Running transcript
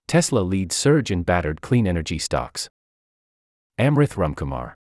Tesla leads surge in battered clean energy stocks. Amrith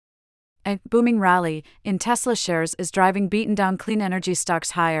Ramkumar. A booming rally in Tesla shares is driving beaten-down clean energy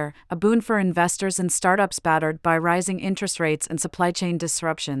stocks higher, a boon for investors and startups battered by rising interest rates and supply chain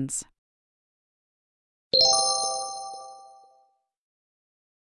disruptions.